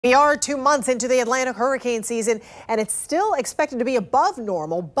We are 2 months into the Atlantic hurricane season, and it's still expected to be above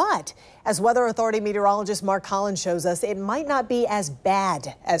normal. But as Weather Authority meteorologist Mark Collins shows us, it might not be as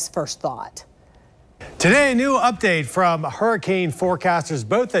bad as first thought. Today, a new update from hurricane forecasters,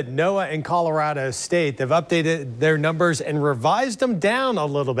 both at NOAA and Colorado State. They've updated their numbers and revised them down a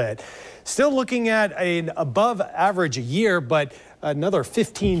little bit. Still looking at an above average year, but another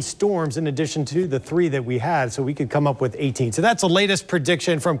 15 storms in addition to the 3 that we had, so we could come up with 18. So that's the latest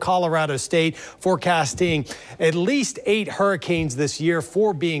prediction from Colorado State, forecasting at least 8 hurricanes this year,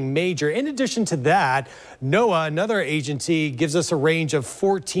 4 being major. In addition to that, NOAA, another agency, gives us a range of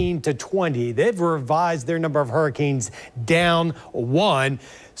 14 to 20. They've revised their number of hurricanes down 1.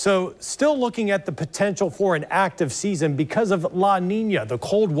 So still looking at the potential for an active season because of La Nina. The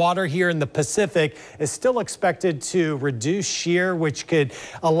cold water here in the Pacific is still expected to reduce shear, which could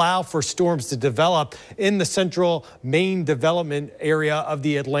allow for storms to develop in the central main development area of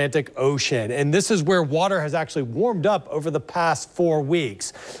the Atlantic Ocean. And this is where water has actually warmed up over the past 4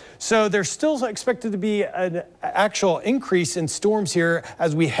 weeks. So there's still expected to be an actual increase in storms here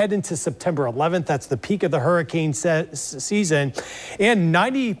as we head into September 11th. That's the peak of the hurricane season. And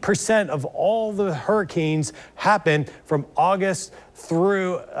 90% of all the hurricanes happen from August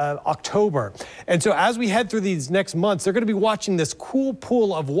through October. And so as we head through these next months, they're going to be watching this cool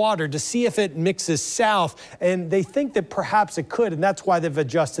pool of water to see if it mixes south. And they think that perhaps it could. And that's why they've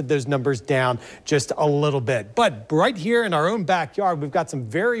adjusted those numbers down just a little bit. But right here in our own backyard, we've got some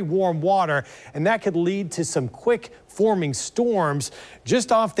very warm water, and that could lead to some quick forming storms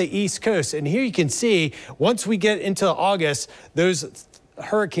just off the East Coast. And here you can see once we get into August, those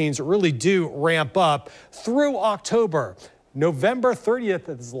hurricanes really do ramp up through October. November 30th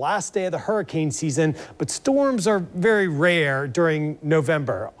is the last day of the hurricane season, but storms are very rare during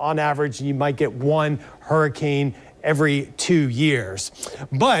November. On average, you might get 1 hurricane every 2 years.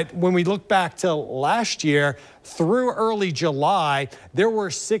 But when we look back to last year, through early July, there were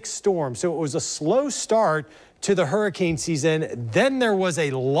 6 storms. So it was a slow start to the hurricane season. Then there was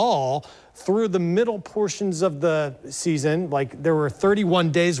a lull through the middle portions of the season. Like there were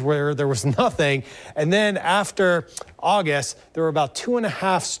 31 days where there was nothing. And then after August, there were about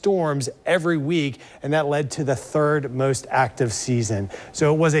 2.5 storms every week. And that led to the 3rd most active season.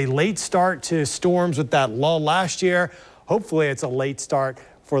 So it was a late start to storms with that lull last year. Hopefully it's a late start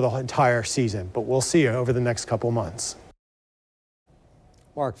for the entire season, but we'll see over the next couple months.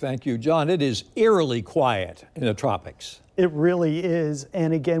 Mark, thank you. John, it is eerily quiet in the tropics. It really is.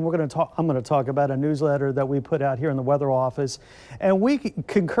 And again, I'm going to talk about a newsletter that we put out here in the weather office. And we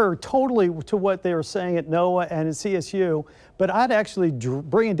concur totally to what they were saying at NOAA and at CSU. But I'd actually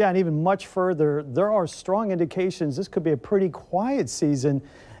bring it down even much further. There are strong indications this could be a pretty quiet season,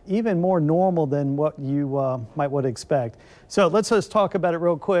 even more normal than what you might would expect. So let's just talk about it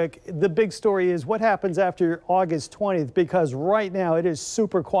real quick. The big story is what happens after August 20th, because right now it is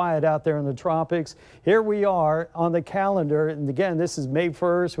super quiet out there in the tropics. Here we are on the calendar. And again, this is May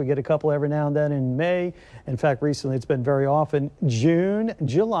 1st. We get a couple every now and then in May. In fact, recently it's been very often. June,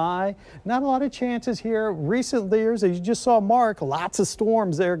 July, not a lot of chances here. Recent years, as you just saw Mark, lots of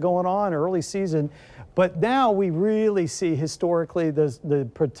storms there going on early season. But now we really see historically the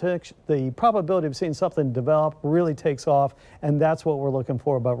probability of seeing something develop really takes off, and that's what we're looking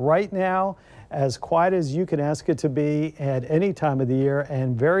for. But right now, as quiet as you can ask it to be at any time of the year,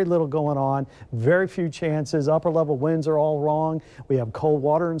 and very little going on, very few chances. Upper level winds are all wrong. We have cold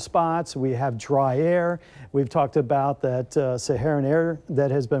water in spots. We have dry air. We've talked about that Saharan air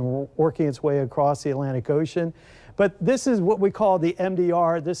that has been working its way across the Atlantic Ocean. But this is what we call the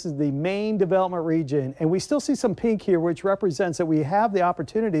MDR. This is the main development region. And we still see some pink here, which represents that we have the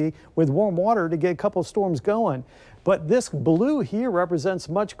opportunity with warm water to get a couple of storms going. But this blue here represents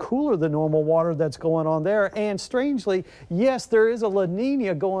much cooler than normal water that's going on there. And strangely, yes, there is a La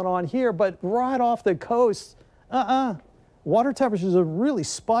Nina going on here, but right off the coast, water temperatures are really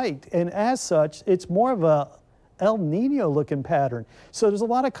spiked. And as such, it's more of a El Nino looking pattern. So there's a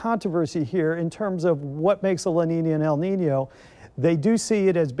lot of controversy here in terms of what makes a La Nina and El Nino. They do see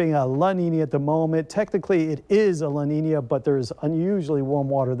it as being a La Nina at the moment. Technically, it is a La Nina, but there's unusually warm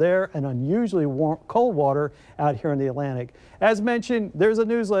water there and unusually cold water out here in the Atlantic. As mentioned, there's a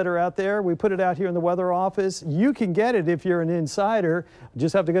newsletter out there. We put it out here in the weather office. You can get it if you're an insider.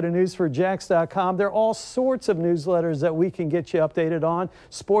 Just have to go to newsforjax.com. There are all sorts of newsletters that we can get you updated on.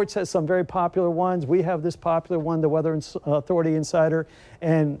 Sports has some very popular ones. We have this popular one, the Weather Authority Insider.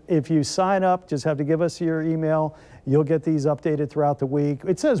 And if you sign up, just have to give us your email. You'll get these updated throughout the week.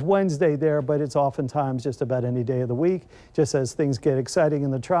 It says Wednesday there, but it's oftentimes just about any day of the week. Just as things get exciting in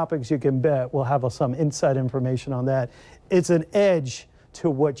the tropics, you can bet we'll have some inside information on that. It's an edge to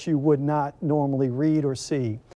what you would not normally read or see.